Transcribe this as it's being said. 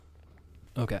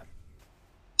Okay.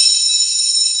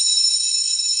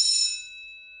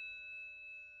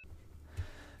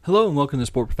 Hello and welcome to the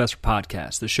Sport Professor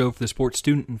Podcast, the show for the sports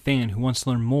student and fan who wants to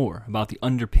learn more about the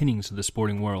underpinnings of the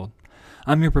sporting world.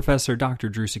 I'm your professor, Dr.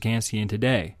 Drew Sikansky, and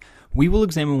today we will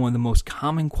examine one of the most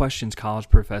common questions college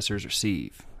professors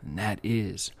receive, and that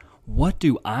is, what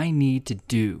do I need to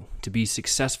do to be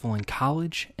successful in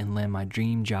college and land my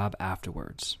dream job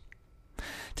afterwards?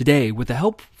 Today, with the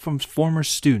help from former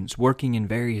students working in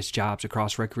various jobs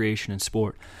across recreation and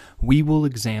sport, we will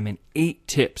examine 8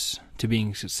 tips to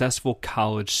being a successful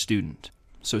college student.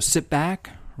 So sit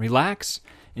back, relax,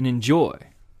 and enjoy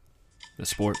the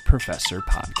Sport Professor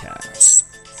Podcast.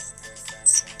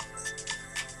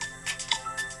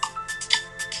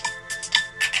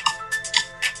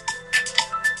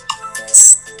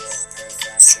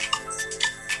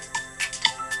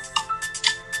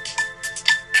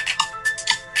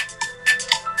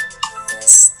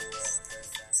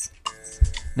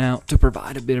 Now, to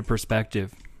provide a bit of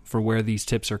perspective for where these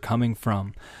tips are coming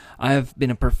from, I have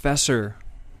been a professor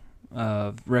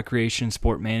of recreation and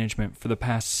sport management for the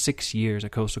past 6 years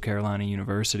at Coastal Carolina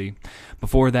University.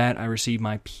 Before that, I received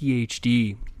my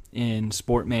PhD in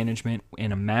sport management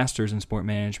and a master's in sport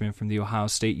management from The Ohio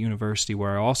State University,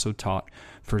 where I also taught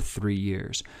for 3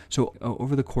 years. So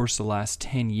over the course of the last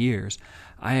 10 years,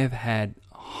 I have had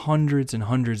hundreds and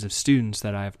hundreds of students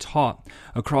that I have taught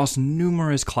across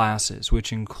numerous classes,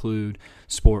 which include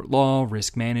sport law,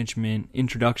 risk management,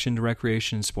 introduction to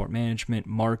recreation and sport management,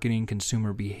 marketing,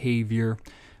 consumer behavior,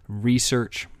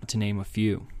 research, to name a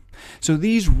few. So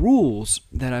these rules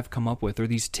that I've come up with, or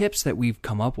these tips that we've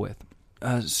come up with,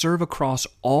 serve across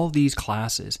all these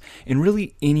classes and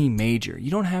really any major. You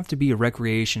don't have to be a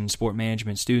recreation and sport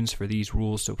management students for these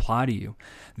rules to apply to you.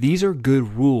 These are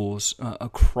good rules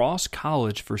across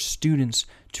college for students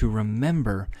to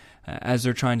remember as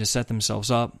they're trying to set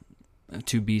themselves up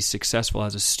to be successful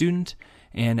as a student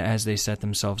and as they set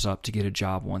themselves up to get a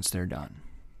job once they're done.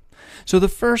 So the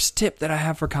first tip that I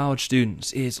have for college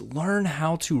students is learn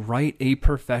how to write a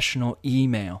professional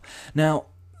email. Now,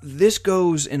 this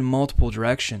goes in multiple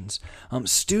directions.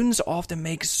 Students often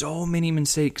make so many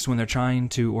mistakes when they're trying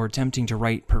to or attempting to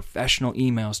write professional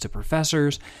emails to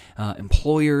professors,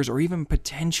 employers, or even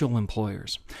potential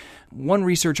employers. One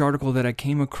research article that I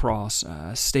came across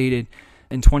stated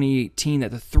in 2018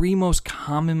 that the 3 most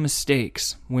common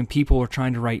mistakes when people are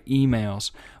trying to write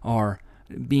emails are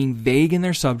being vague in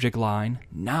their subject line,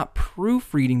 not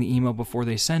proofreading the email before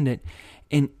they send it,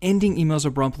 and ending emails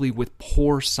abruptly with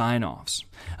poor sign-offs.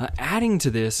 Adding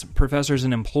to this, professors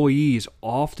and employees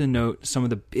often note some of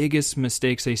the biggest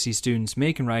mistakes they see students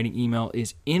make in writing email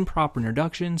is improper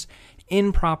introductions,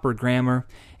 improper grammar,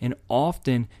 and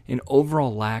often an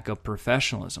overall lack of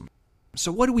professionalism. So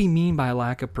what do we mean by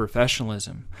lack of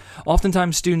professionalism?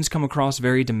 Oftentimes students come across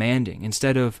very demanding.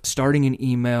 Instead of starting an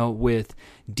email with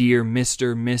Dear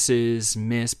Mr., Mrs.,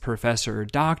 Miss, Professor, or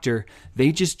Doctor,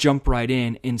 they just jump right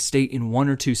in and state in 1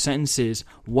 or 2 sentences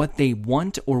what they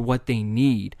want or what they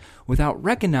need without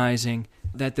recognizing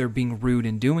that they're being rude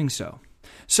in doing so.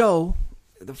 So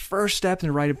the first step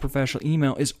to write a professional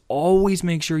email is always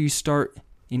make sure you start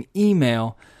an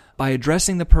email by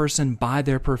addressing the person by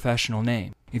their professional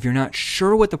name. If you're not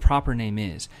sure what the proper name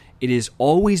is, it is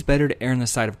always better to err on the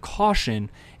side of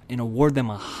caution and award them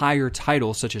a higher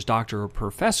title such as doctor or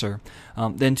professor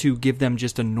than to give them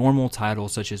just a normal title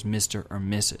such as Mr. or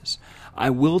Mrs. I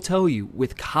will tell you,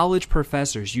 with college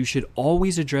professors, you should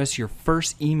always address your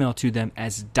first email to them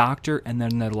as doctor and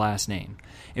then their last name.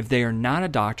 If they are not a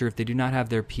doctor, if they do not have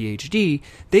their PhD,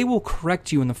 they will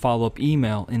correct you in the follow-up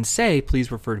email and say, please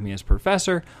refer to me as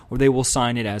professor, or they will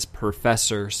sign it as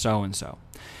professor so-and-so.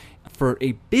 For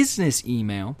a business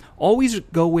email, always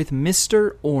go with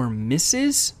Mr. or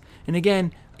Mrs. And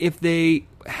again, if they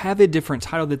have a different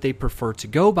title that they prefer to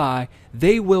go by,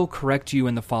 they will correct you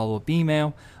in the follow-up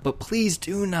email. But please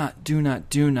do not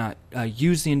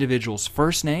use the individual's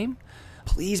first name.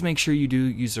 Please make sure you do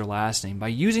use their last name. By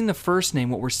using the first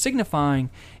name, what we're signifying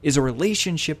is a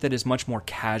relationship that is much more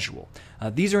casual.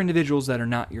 These are individuals that are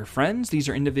not your friends. These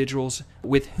are individuals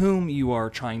with whom you are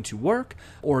trying to work,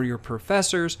 or your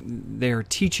professors. They're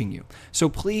teaching you. So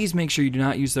please make sure you do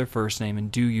not use their first name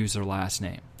and do use their last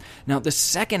name. Now, the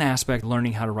second aspect of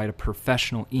learning how to write a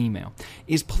professional email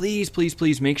is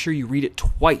please make sure you read it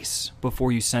twice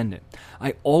before you send it.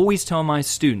 I always tell my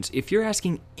students, if you're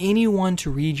asking anyone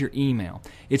to read your email,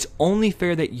 it's only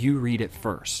fair that you read it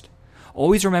first.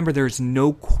 Always remember there is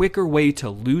no quicker way to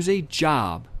lose a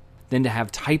job than to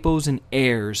have typos and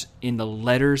errors in the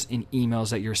letters and emails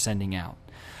that you're sending out.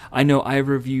 I know I've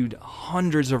reviewed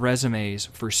hundreds of resumes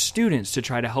for students to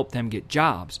try to help them get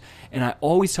jobs. And I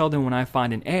always tell them when I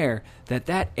find an error,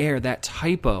 that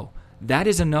typo, that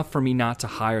is enough for me not to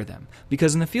hire them.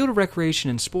 Because in the field of recreation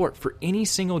and sport, for any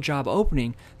single job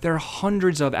opening, there are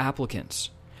hundreds of applicants.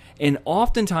 And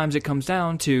oftentimes it comes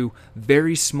down to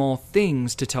very small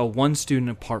things to tell one student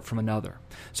apart from another.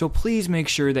 So please make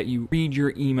sure that you read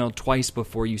your email twice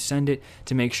before you send it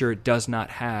to make sure it does not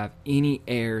have any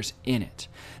errors in it.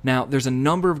 Now, there's a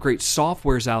number of great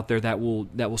softwares out there that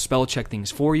will spell check things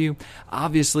for you.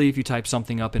 Obviously, if you type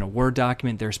something up in a Word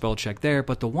document, there's spell check there,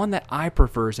 but the one that I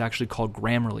prefer is actually called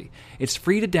Grammarly. It's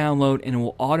free to download and it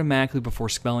will automatically perform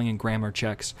spelling and grammar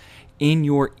checks in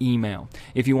your email.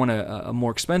 If you want a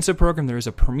more expensive program, there is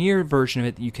a premier version of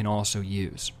it that you can also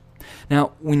use.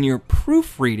 Now, when you're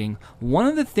proofreading, one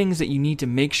of the things that you need to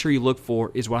make sure you look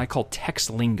for is what I call text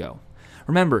lingo.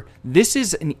 Remember, this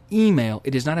is an email.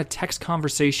 It is not a text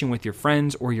conversation with your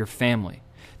friends or your family.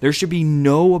 There should be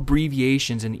no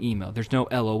abbreviations in the email. There's no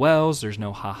LOLs, there's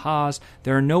no ha-has,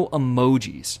 there are no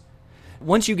emojis.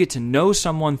 Once you get to know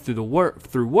someone through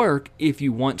work, if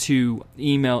you want to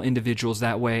email individuals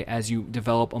that way as you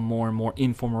develop a more and more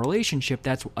informal relationship,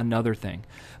 that's another thing.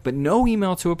 But no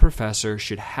email to a professor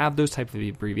should have those type of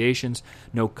abbreviations.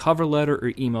 No cover letter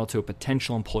or email to a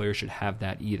potential employer should have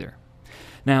that either.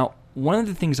 Now, one of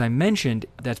the things I mentioned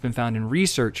that's been found in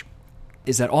research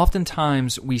is that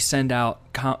oftentimes we send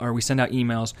out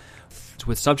emails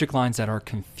with subject lines that are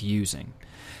confusing.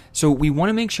 So we want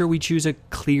to make sure we choose a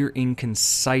clear and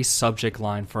concise subject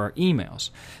line for our emails.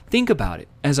 Think about it.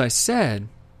 As I said,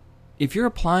 if you're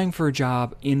applying for a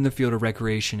job in the field of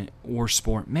recreation or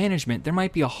sport management, there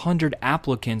might be 100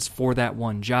 applicants for that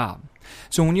one job.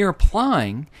 So when you're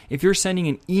applying, if you're sending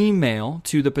an email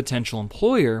to the potential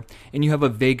employer and you have a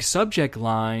vague subject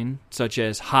line such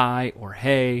as hi or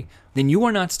hey, then you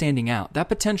are not standing out. That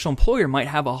potential employer might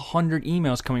have 100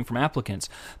 emails coming from applicants,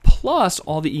 plus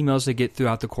all the emails they get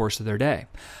throughout the course of their day.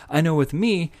 I know with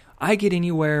me, I get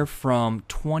anywhere from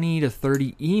 20 to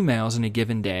 30 emails in a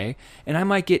given day, and I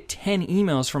might get 10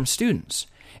 emails from students.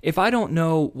 If I don't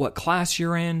know what class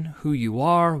you're in, who you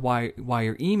are, why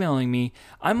you're emailing me,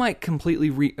 I might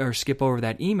completely skip over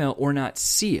that email or not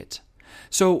see it.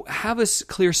 So have a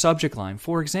clear subject line.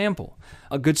 For example,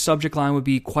 a good subject line would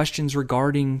be questions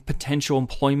regarding potential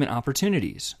employment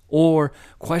opportunities or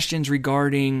questions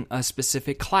regarding a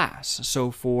specific class.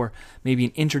 So for maybe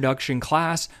an introduction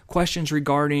class, questions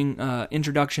regarding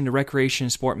introduction to recreation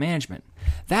and sport management.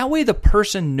 That way the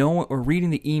person reading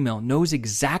the email knows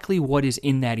exactly what is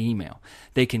in that email.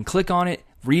 They can click on it,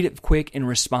 read it quick, and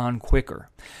respond quicker.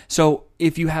 So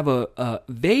if you have a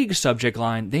vague subject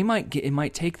line, it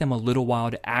might take them a little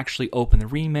while to actually open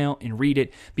the email and read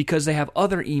it because they have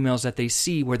other emails that they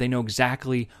see where they know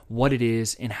exactly what it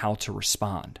is and how to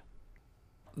respond.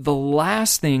 The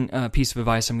last piece of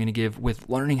advice I'm going to give with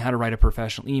learning how to write a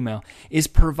professional email is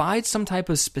provide some type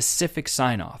of specific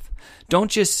sign-off. Don't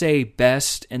just say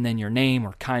best and then your name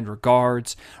or kind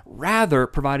regards. Rather,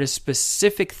 provide a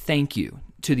specific thank you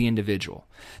to the individual.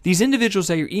 These individuals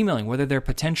that you're emailing, whether they're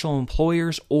potential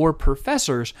employers or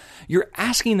professors, you're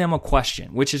asking them a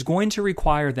question, which is going to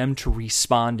require them to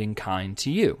respond in kind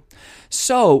to you.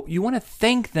 So you want to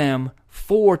thank them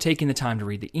for taking the time to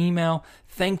read the email,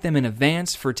 thank them in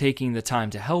advance for taking the time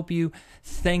to help you,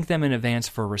 thank them in advance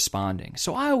for responding.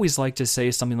 So I always like to say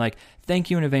something like,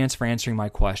 thank you in advance for answering my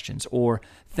questions, or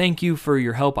thank you for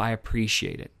your help, I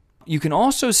appreciate it. You can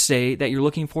also say that you're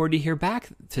looking forward to hear back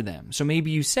to them. So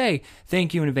maybe you say,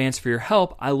 thank you in advance for your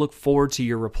help. I look forward to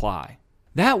your reply.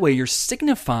 That way you're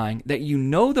signifying that you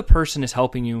know the person is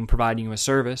helping you and providing you a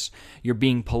service. You're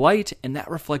being polite, and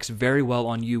that reflects very well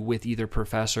on you with either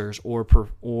professors or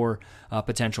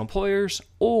potential employers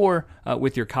or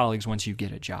with your colleagues once you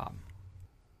get a job.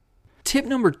 Tip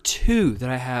number 2 that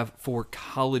I have for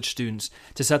college students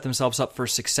to set themselves up for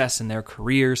success in their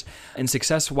careers and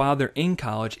success while they're in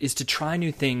college is to try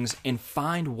new things and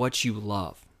find what you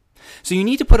love. So you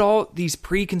need to put all these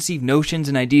preconceived notions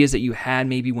and ideas that you had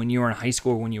maybe when you were in high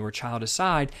school or when you were a child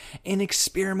aside and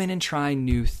experiment and try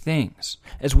new things.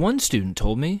 As one student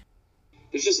told me,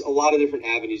 there's just a lot of different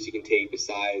avenues you can take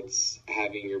besides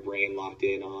having your brain locked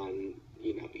in on,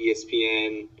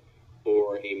 ESPN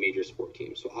or a major sport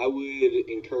team. So I would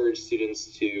encourage students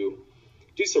to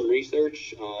do some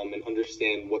research and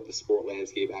understand what the sport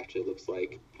landscape actually looks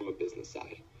like from a business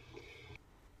side.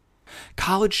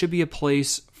 College should be a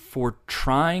place for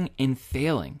trying and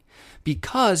failing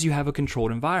because you have a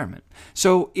controlled environment.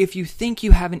 So if you think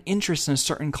you have an interest in a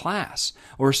certain class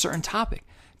or a certain topic,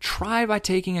 try by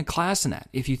taking a class in that.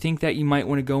 If you think that you might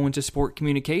want to go into sport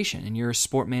communication and you're a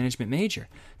sport management major,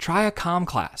 try a comm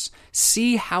class.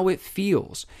 See how it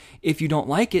feels. If you don't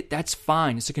like it, that's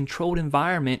fine. It's a controlled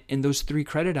environment, and those 3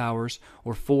 credit hours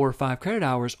or 4 or 5 credit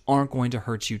hours aren't going to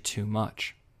hurt you too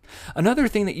much. Another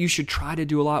thing that you should try to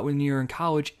do a lot when you're in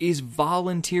college is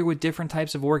volunteer with different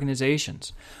types of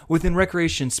organizations. Within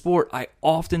recreation and sport, I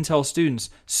often tell students,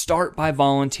 start by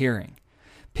volunteering.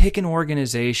 Pick an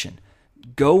organization.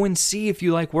 Go and see if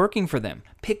you like working for them.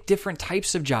 Pick different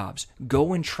types of jobs.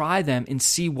 Go and try them and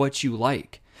see what you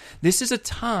like. This is a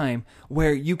time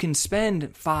where you can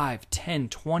spend 5, 10,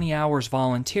 20 hours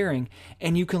volunteering,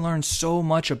 and you can learn so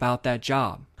much about that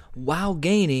job while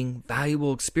gaining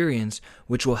valuable experience,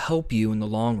 which will help you in the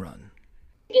long run.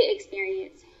 Get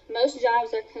experience. Most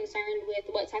jobs are concerned with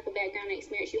what type of background and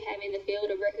experience you have in the field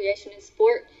of recreation and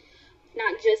sport,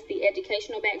 not just the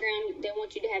educational background. They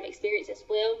want you to have experience as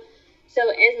well. So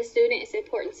as a student, it's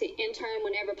important to intern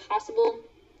whenever possible.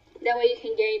 That way you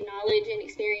can gain knowledge and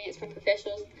experience from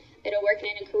professionals that are working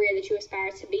in a career that you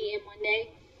aspire to be in one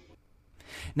day.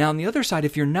 Now, on the other side,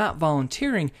 if you're not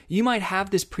volunteering, you might have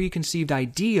this preconceived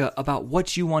idea about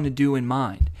what you want to do in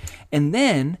mind. And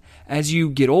then, as you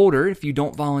get older, if you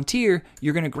don't volunteer,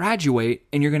 you're going to graduate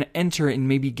and you're going to enter and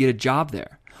maybe get a job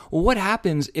there. Well, what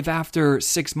happens if after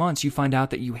 6 months you find out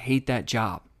that you hate that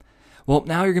job? Well,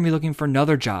 now you're going to be looking for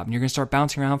another job, and you're going to start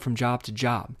bouncing around from job to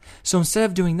job. So instead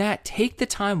of doing that, take the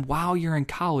time while you're in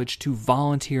college to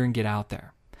volunteer and get out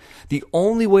there. The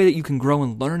only way that you can grow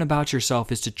and learn about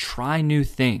yourself is to try new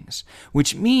things,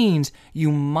 which means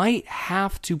you might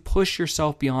have to push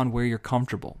yourself beyond where you're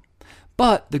comfortable.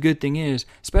 But the good thing is,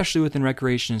 especially within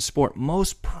recreation and sport,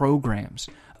 most programs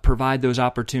provide those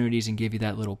opportunities and give you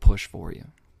that little push for you.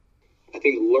 I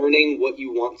think learning what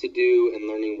you want to do and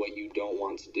learning what you don't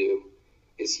want to do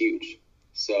is huge.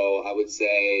 So I would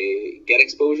say get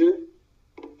exposure.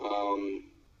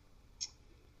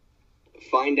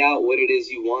 Find out what it is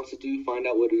you want to do, find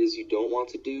out what it is you don't want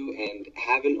to do, and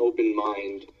have an open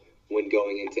mind when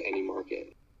going into any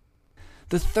market.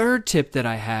 The third tip that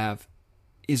I have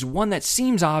is one that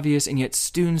seems obvious and yet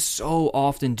students so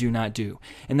often do not do,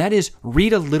 and that is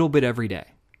read a little bit every day.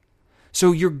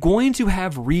 So you're going to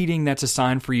have reading that's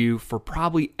assigned for you for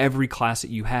probably every class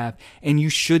that you have, and you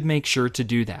should make sure to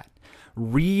do that.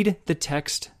 Read the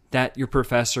text that your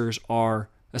professors are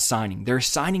assigning. They're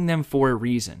assigning them for a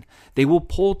reason. They will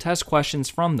pull test questions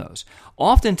from those.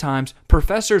 Oftentimes,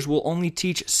 professors will only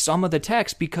teach some of the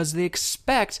text because they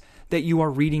expect that you are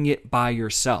reading it by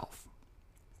yourself.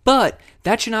 But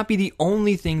that should not be the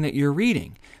only thing that you're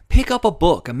reading. Pick up a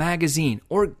book, a magazine,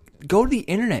 or go to the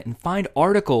internet and find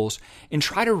articles and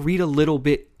try to read a little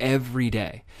bit every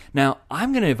day. Now,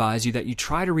 I'm going to advise you that you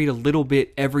try to read a little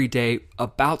bit every day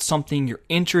about something you're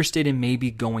interested in maybe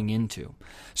going into.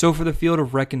 So for the field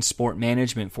of rec and sport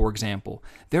management, for example,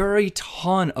 there are a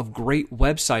ton of great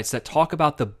websites that talk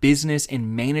about the business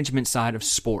and management side of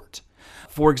sport.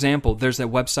 For example, there's a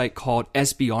website called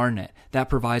SBRnet that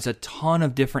provides a ton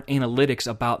of different analytics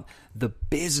about the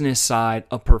business side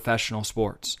of professional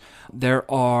sports. There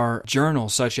are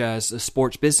journals such as the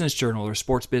Sports Business Journal or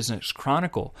Sports Business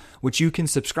Chronicle, which you can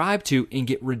subscribe to and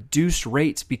get reduced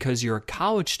rates because you're a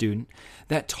college student,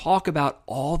 that talk about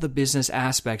all the business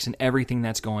aspects and everything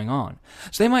that's going on.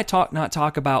 So they might not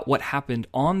talk about what happened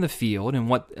on the field and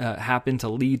what happened to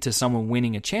lead to someone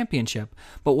winning a championship,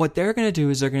 but what they're going to do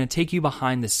is they're going to take you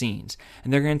behind the scenes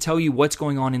and they're going to tell you what's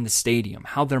going on in the stadium,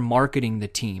 how they're marketing the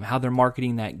team, how they're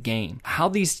marketing that game, how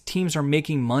these teams are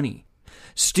making money.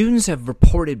 Students have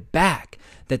reported back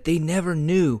that they never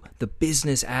knew the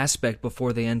business aspect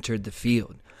before they entered the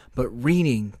field, but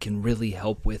reading can really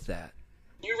help with that.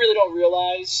 You really don't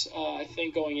realize, I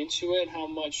think, going into it, how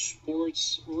much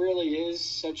sports really is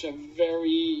such a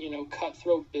very,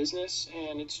 cutthroat business,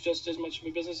 and it's just as much of a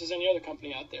business as any other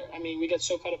company out there. I mean, we get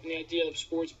so caught up in the idea of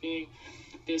sports being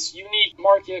this unique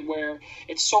market where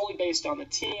it's solely based on the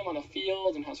team on the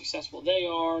field and how successful they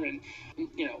are, and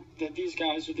that these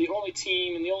guys are the only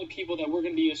team and the only people that we're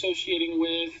going to be associating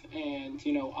with, and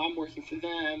I'm working for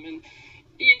them, and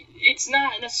it's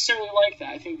not necessarily like that.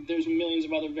 I think there's millions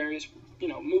of other various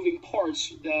moving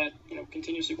parts that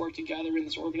continuously work together in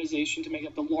this organization to make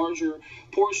up the larger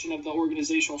portion of the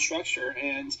organizational structure,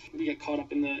 and we get caught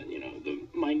up in the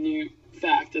minute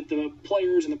fact that the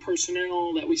players and the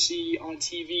personnel that we see on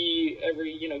TV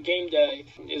every game day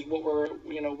is what we're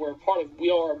a part of.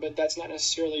 We are, but that's not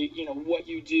necessarily what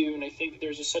you do. And I think that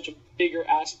there's such a bigger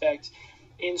aspect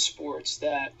in sports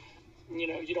that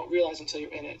you don't realize until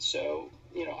you're in it. So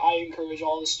I encourage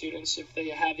all the students, if they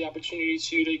have the opportunity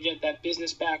to get that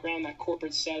business background, that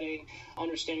corporate setting,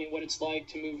 understanding what it's like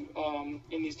to move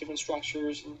in these different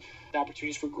structures and the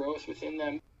opportunities for growth within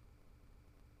them.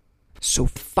 So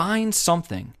find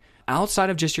something outside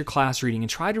of just your class reading and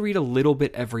try to read a little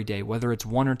bit every day, whether it's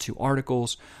 1 or 2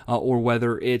 articles or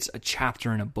whether it's a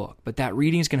chapter in a book. But that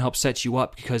reading is going to help set you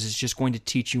up because it's just going to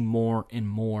teach you more and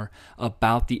more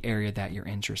about the area that you're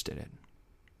interested in.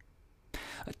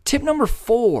 Tip number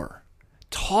 4,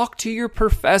 talk to your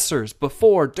professors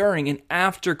before, during, and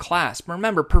after class.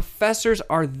 Remember, professors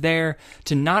are there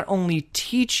to not only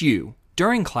teach you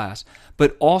during class,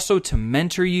 but also to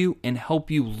mentor you and help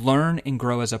you learn and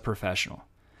grow as a professional.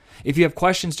 If you have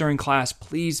questions during class,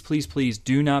 please, please, please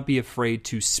do not be afraid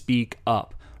to speak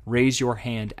up. Raise your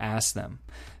hand, ask them.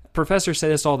 Professors say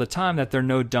this all the time, that there are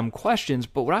no dumb questions,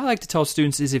 but what I like to tell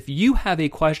students is if you have a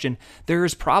question, there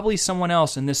is probably someone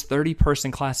else in this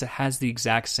 30-person class that has the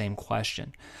exact same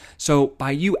question. So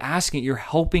by you asking it, you're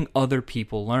helping other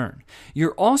people learn.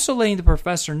 You're also letting the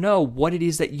professor know what it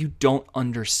is that you don't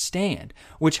understand,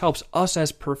 which helps us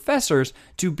as professors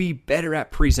to be better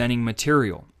at presenting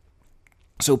material.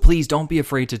 So please don't be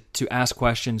afraid to ask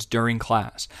questions during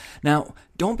class. Now,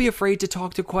 don't be afraid to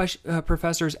talk to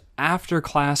professors after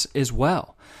class as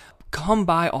well. Come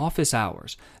by office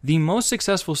hours. The most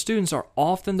successful students are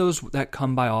often those that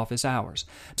come by office hours.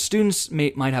 Students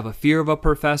might have a fear of a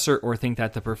professor or think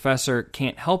that the professor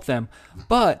can't help them,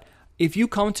 but if you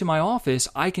come to my office,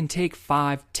 I can take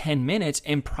 5-10 minutes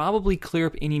and probably clear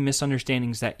up any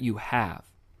misunderstandings that you have.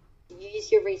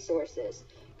 Use your resources.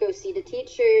 Go see the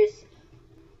teachers.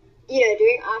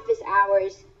 During office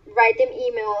hours, write them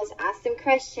emails, ask them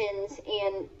questions,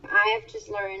 and I have just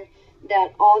learned that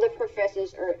all the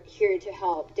professors are here to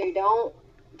help. They don't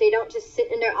just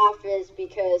sit in their office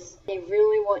because they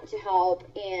really want to help,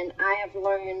 and I have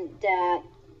learned that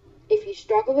if you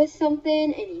struggle with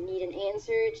something and you need an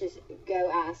answer, just go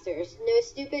ask. There's no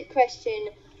stupid question.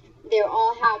 They're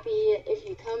all happy if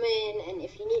you come in, and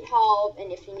if you need help,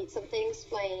 and if you need something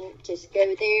explained, just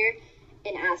go there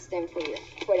and ask them for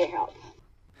their help.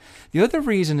 The other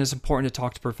reason it's important to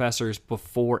talk to professors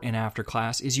before and after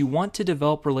class is you want to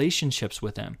develop relationships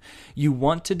with them. You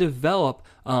want to develop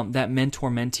that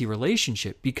mentor-mentee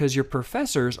relationship because your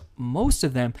professors, most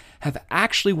of them, have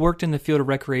actually worked in the field of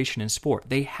recreation and sport.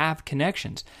 They have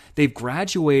connections. They've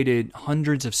graduated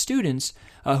hundreds of students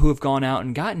who have gone out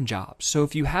and gotten jobs. So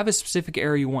if you have a specific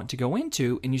area you want to go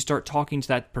into and you start talking to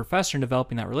that professor and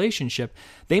developing that relationship,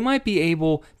 they might be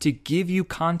able to give you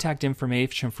contact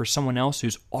information for someone else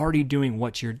who's already doing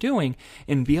what you're doing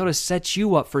and be able to set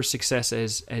you up for success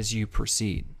as you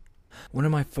proceed. One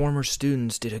of my former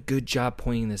students did a good job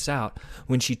pointing this out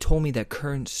when she told me that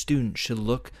current students should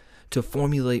look to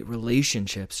formulate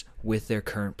relationships with their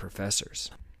current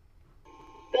professors.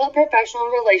 Build professional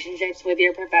relationships with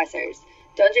your professors.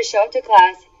 Don't just show up to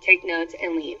class, take notes,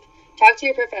 and leave. Talk to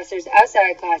your professors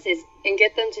outside of classes and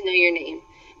get them to know your name.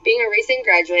 Being a recent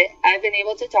graduate, I've been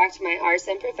able to talk to my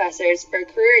RSM professors for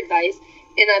career advice,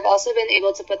 and I've also been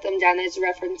able to put them down as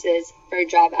references for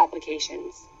job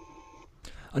applications.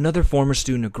 Another former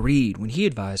student agreed when he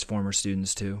advised former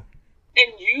students to.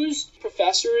 And use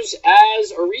professors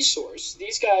as a resource.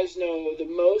 These guys know the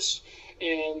most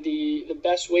and the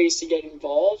best ways to get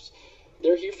involved.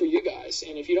 They're here for you guys,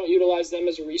 and if you don't utilize them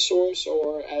as a resource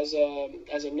or as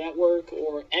a network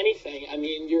or anything, I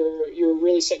mean, you're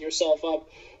really setting yourself up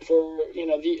for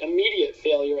the immediate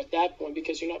failure at that point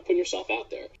because you're not putting yourself out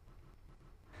there.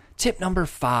 Tip number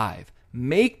 5: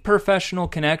 make professional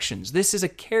connections. This is a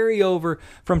carryover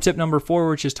from tip number 4,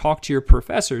 which is talk to your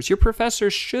professors. Your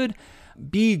professors should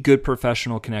be good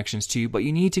professional connections to you, but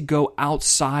you need to go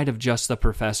outside of just the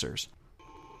professors.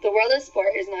 The world of sport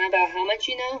is not about how much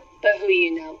you know, but who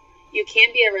you know. You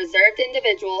can't be a reserved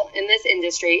individual in this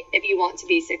industry if you want to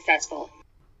be successful.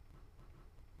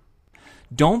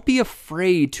 Don't be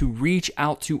afraid to reach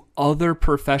out to other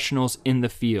professionals in the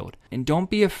field. And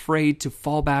don't be afraid to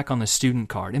fall back on the student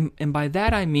card. And by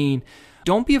that I mean,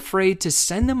 don't be afraid to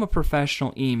send them a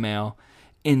professional email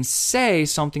and say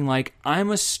something like, I'm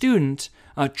a student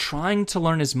trying to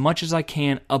learn as much as I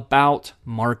can about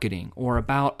marketing or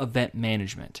about event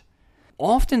management.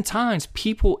 Oftentimes,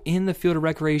 people in the field of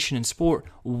recreation and sport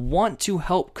want to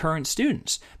help current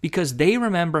students because they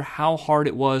remember how hard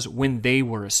it was when they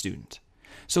were a student.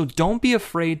 So don't be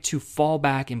afraid to fall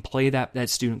back and play that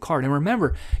student card. And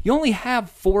remember, you only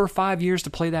have 4 or 5 years to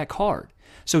play that card.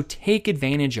 So take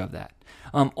advantage of that.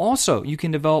 Also, you can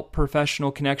develop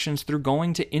professional connections through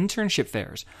going to internship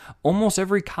fairs. Almost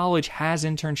every college has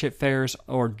internship fairs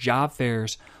or job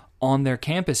fairs on their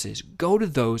campuses. Go to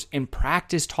those and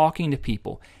practice talking to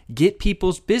people. Get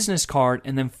people's business card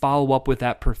and then follow up with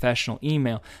that professional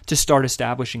email to start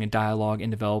establishing a dialogue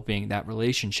and developing that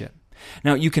relationship.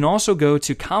 Now, you can also go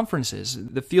to conferences.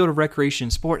 The field of recreation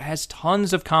and sport has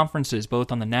tons of conferences,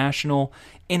 both on the national,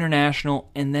 international,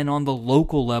 and then on the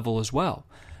local level as well.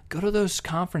 Go to those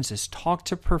conferences, talk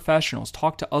to professionals,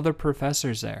 talk to other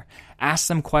professors there, ask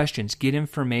them questions, get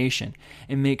information,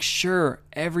 and make sure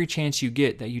every chance you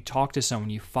get that you talk to someone,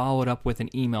 you follow it up with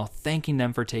an email thanking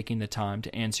them for taking the time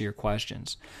to answer your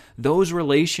questions. Those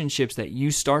relationships that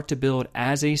you start to build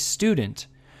as a student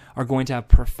are going to have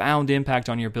profound impact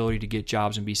on your ability to get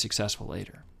jobs and be successful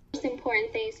later. The most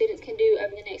important thing students can do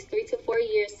over the next 3 to 4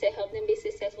 years to help them be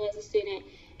successful as a student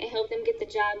and help them get the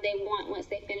job they want once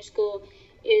they finish school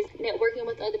is networking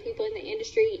with other people in the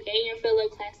industry and your fellow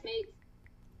classmates.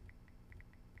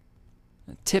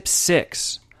 Tip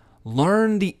 6,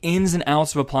 learn the ins and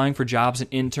outs of applying for jobs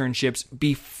and internships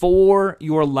before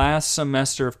your last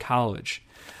semester of college.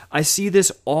 I see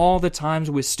this all the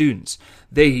times with students.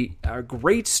 They are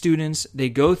great students. They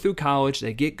go through college.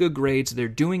 They get good grades. They're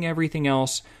doing everything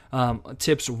else,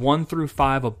 tips 1 through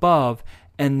 5 above,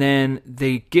 and then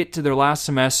they get to their last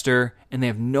semester and they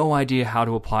have no idea how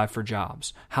to apply for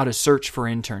jobs, how to search for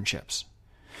internships.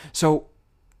 So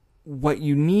what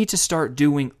you need to start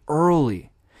doing early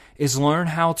is learn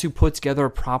how to put together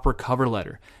a proper cover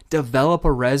letter, develop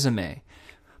a resume,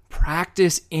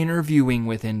 practice interviewing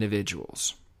with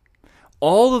individuals.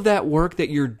 All of that work that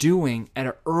you're doing at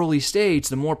an early stage,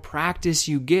 the more practice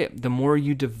you get, the more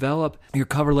you develop your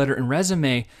cover letter and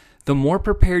resume, the more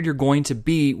prepared you're going to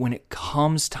be when it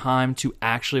comes time to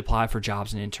actually apply for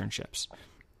jobs and internships.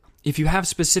 If you have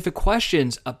specific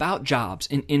questions about jobs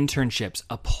and internships,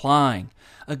 applying,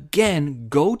 again,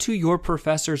 go to your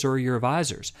professors or your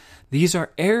advisors. These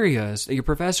are areas that your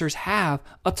professors have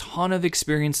a ton of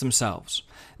experience themselves,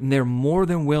 and they're more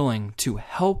than willing to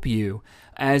help you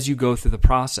as you go through the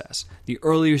process. The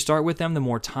earlier you start with them, the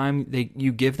more time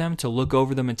you give them to look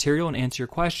over the material and answer your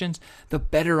questions, the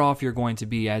better off you're going to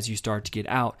be as you start to get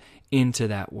out into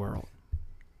that world.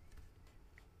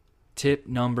 Tip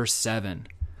number 7,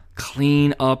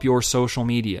 clean up your social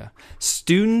media.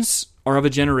 Students are of a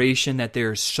generation that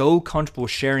they're so comfortable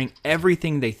sharing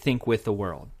everything they think with the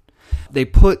world. They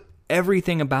put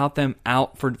everything about them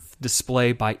out for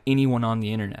display by anyone on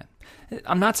the internet.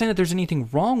 I'm not saying that there's anything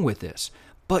wrong with this,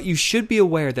 but you should be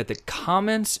aware that the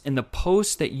comments and the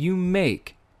posts that you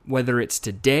make, whether it's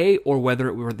today or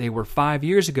whether they were 5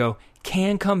 years ago,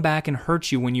 can come back and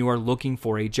hurt you when you are looking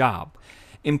for a job.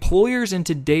 Employers in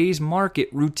today's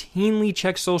market routinely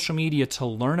check social media to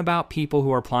learn about people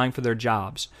who are applying for their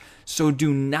jobs. So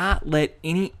do not let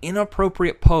any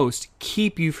inappropriate post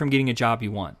keep you from getting a job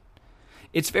you want.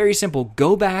 It's very simple.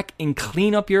 Go back and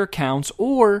clean up your accounts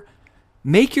or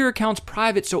make your accounts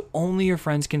private so only your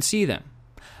friends can see them.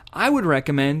 I would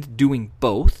recommend doing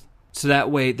both, so that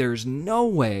way there's no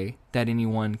way that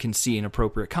anyone can see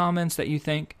inappropriate comments that you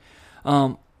think.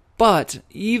 But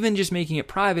even just making it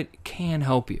private can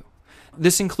help you.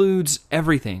 This includes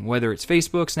everything, whether it's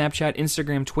Facebook, Snapchat,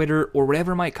 Instagram, Twitter, or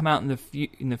whatever might come out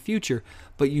in the future,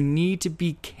 but you need to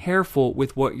be careful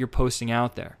with what you're posting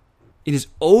out there. It is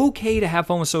okay to have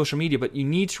fun with social media, but you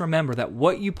need to remember that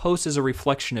what you post is a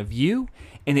reflection of you,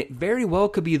 and it very well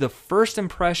could be the first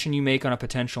impression you make on a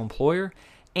potential employer,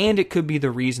 and it could be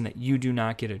the reason that you do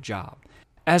not get a job.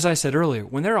 As I said earlier,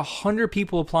 when there are 100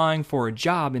 people applying for a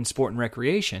job in sport and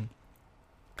recreation,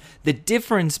 the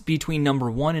difference between number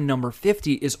 1 and number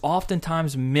 50 is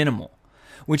oftentimes minimal,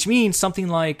 which means something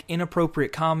like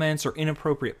inappropriate comments or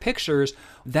inappropriate pictures,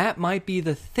 that might be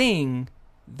the thing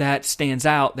that stands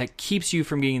out that keeps you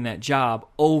from getting that job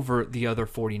over the other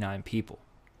 49 people.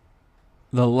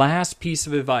 The last piece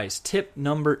of advice, tip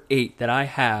number 8 that I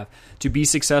have to be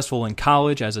successful in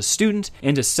college as a student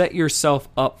and to set yourself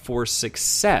up for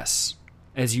success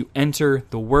as you enter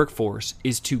the workforce,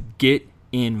 is to get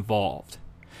involved.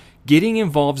 Getting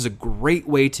involved is a great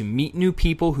way to meet new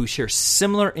people who share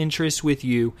similar interests with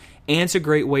you, and it's a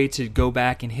great way to go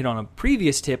back and hit on a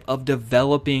previous tip of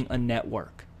developing a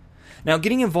network. Now,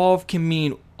 getting involved can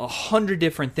mean 100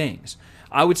 different things.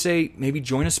 I would say maybe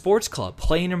join a sports club,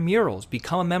 play in murals,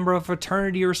 become a member of a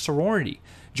fraternity or sorority,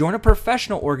 join a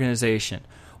professional organization,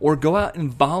 or go out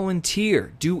and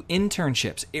volunteer, do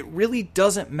internships. It really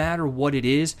doesn't matter what it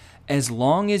is as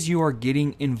long as you are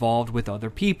getting involved with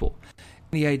other people.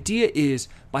 The idea is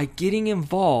by getting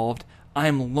involved,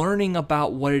 I'm learning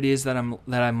about what it is that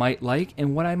I might like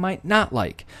and what I might not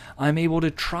like. I'm able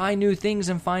to try new things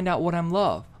and find out what I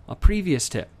love. A previous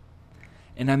tip.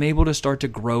 and I'm able to start to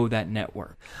grow that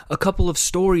network. A couple of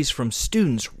stories from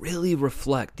students really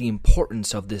reflect the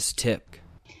importance of this tip.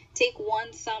 Take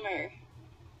one summer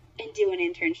and do an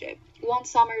internship. One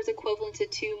summer is equivalent to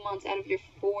 2 months out of your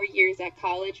 4 years at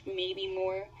college, maybe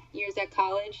more years at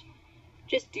college.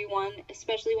 Just do one,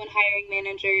 especially when hiring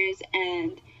managers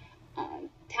and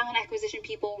talent acquisition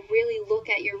people really look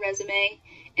at your resume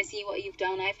and see what you've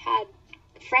done. I've had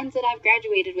friends that I've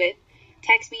graduated with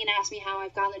text me and ask me how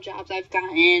I've gotten the jobs I've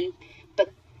gotten, but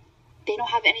they don't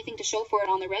have anything to show for it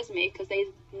on their resume because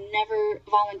they've never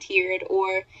volunteered,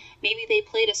 or maybe they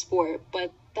played a sport,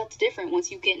 but that's different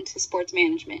once you get into sports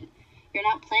management. You're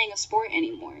not playing a sport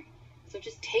anymore. So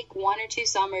just take 1 or 2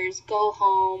 summers, go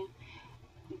home,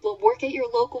 work at your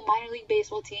local minor league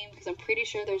baseball team, because I'm pretty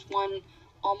sure there's one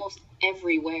almost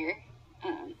everywhere,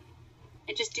 and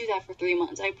just do that for 3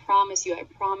 months. I promise you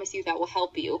that will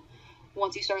help you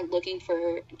once you start looking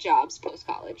for jobs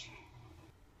post-college.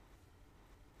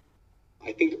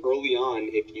 I think early on,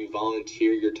 if you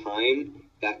volunteer your time,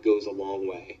 that goes a long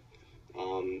way.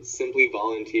 Simply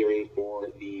volunteering for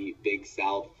the Big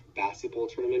South basketball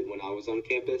tournament when I was on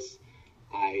campus,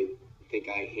 I think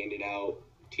I handed out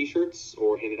t-shirts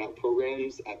or handed out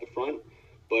programs at the front.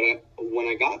 But when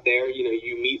I got there,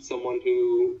 you meet someone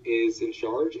who is in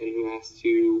charge and who has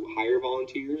to hire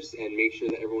volunteers and make sure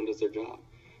that everyone does their job.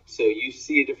 So you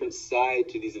see a different side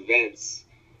to these events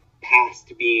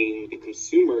past being the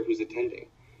consumer who's attending.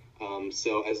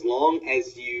 So as long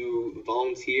as you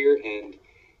volunteer and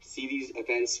see these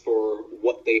events for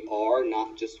what they are,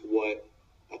 not just what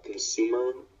a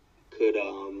consumer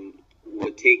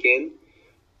would take in,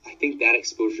 I think that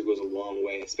exposure goes a long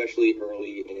way, especially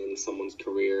early in someone's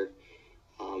career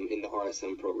in the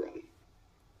RSM program.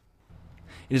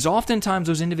 It is oftentimes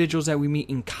those individuals that we meet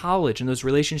in college and those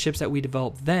relationships that we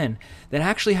develop then that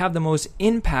actually have the most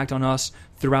impact on us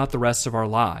throughout the rest of our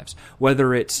lives,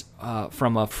 whether it's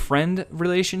from a friend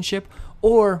relationship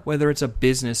or whether it's a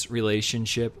business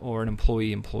relationship or an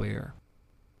employee-employer.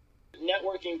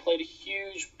 Networking played a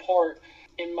huge part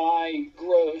in my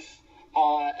growth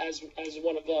as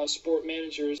one of the sport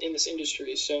managers in this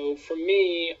industry. So for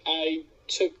me, I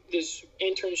took this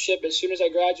internship as soon as I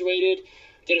graduated,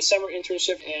 did a summer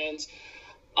internship, and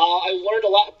I learned a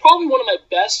lot. Probably one of my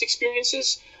best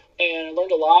experiences, and I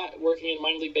learned a lot working in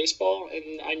minor league baseball,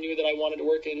 and I knew that I wanted to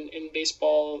work in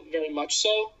baseball very much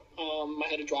so. I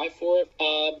had a drive for it.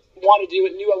 Wanted to do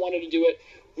it, knew I wanted to do it.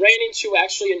 Ran into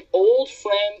actually an old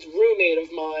friend, roommate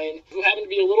of mine, who happened to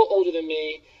be a little older than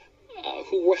me,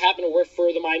 who happened to work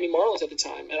for the Miami Marlins at the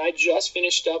time. And I just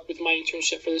finished up with my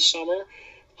internship for this summer.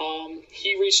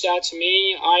 He reached out to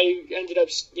me. I ended up,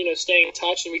 staying in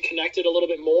touch, and we connected a little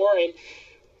bit more. And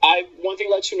one thing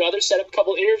led to another, set up a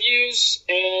couple interviews,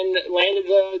 and landed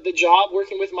the job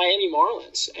working with Miami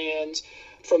Marlins. And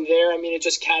from there, it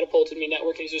just catapulted me.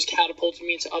 Networking just catapulted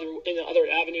me into other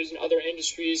avenues and other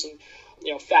industries and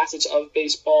facets of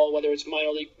baseball, whether it's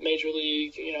minor league, major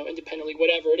league, independent league,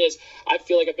 whatever it is. I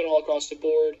feel like I've been all across the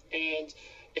board. And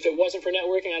if it wasn't for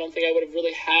networking, I don't think I would have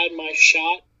really had my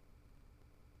shot.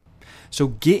 So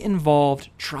get involved,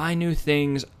 try new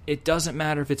things. It doesn't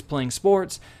matter if it's playing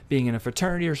sports, being in a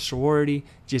fraternity or sorority.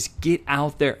 Just get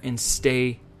out there and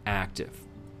stay active.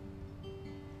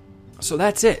 So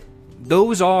that's it.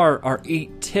 Those are our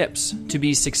 8 tips to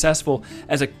be successful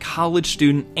as a college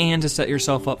student and to set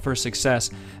yourself up for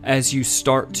success as you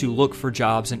start to look for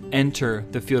jobs and enter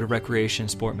the field of recreation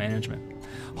and sport management.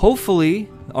 Hopefully,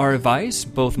 our advice,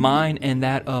 both mine and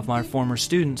that of my former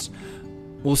students,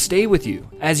 will stay with you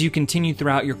as you continue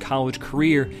throughout your college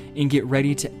career and get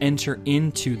ready to enter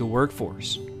into the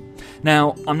workforce.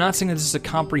 Now, I'm not saying that this is a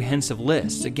comprehensive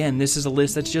list. Again, this is a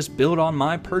list that's just built on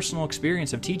my personal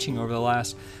experience of teaching over the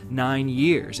last 9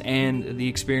 years and the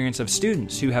experience of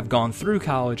students who have gone through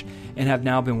college and have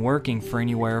now been working for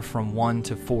anywhere from 1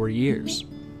 to 4 years.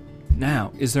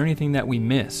 Now, is there anything that we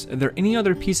miss? Are there any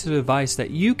other pieces of advice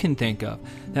that you can think of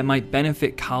that might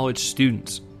benefit college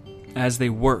students as they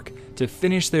work to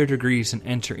finish their degrees and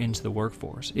enter into the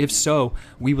workforce? If so,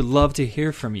 we would love to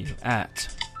hear from you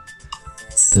at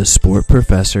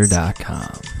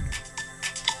thesportprofessor.com.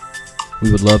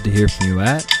 We would love to hear from you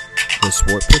at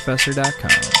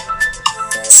thesportprofessor.com.